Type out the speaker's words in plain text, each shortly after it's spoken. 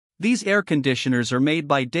These air conditioners are made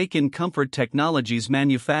by Daikin Comfort Technologies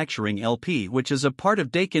Manufacturing LP, which is a part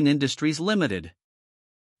of Daikin Industries Limited.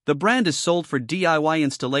 The brand is sold for DIY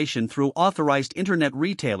installation through authorized internet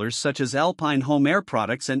retailers such as Alpine Home Air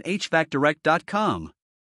Products and HvacDirect.com.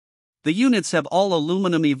 The units have all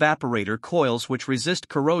aluminum evaporator coils which resist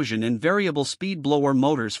corrosion and variable speed blower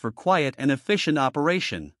motors for quiet and efficient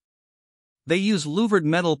operation. They use louvered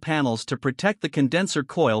metal panels to protect the condenser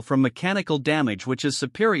coil from mechanical damage, which is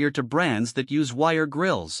superior to brands that use wire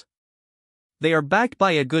grills. They are backed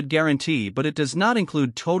by a good guarantee, but it does not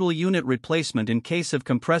include total unit replacement in case of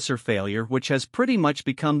compressor failure, which has pretty much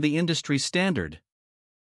become the industry standard.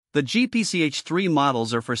 The GPCH3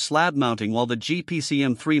 models are for slab mounting, while the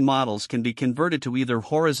GPCM3 models can be converted to either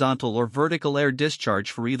horizontal or vertical air discharge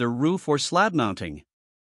for either roof or slab mounting.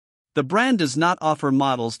 The brand does not offer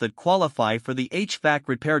models that qualify for the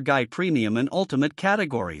HvacRepairGuy Premium and Ultimate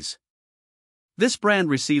categories. This brand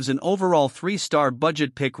receives an overall 3-star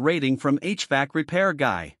budget pick rating from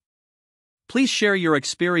HvacRepairGuy. Please share your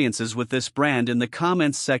experiences with this brand in the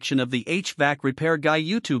comments section of the HvacRepairGuy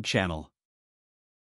YouTube channel.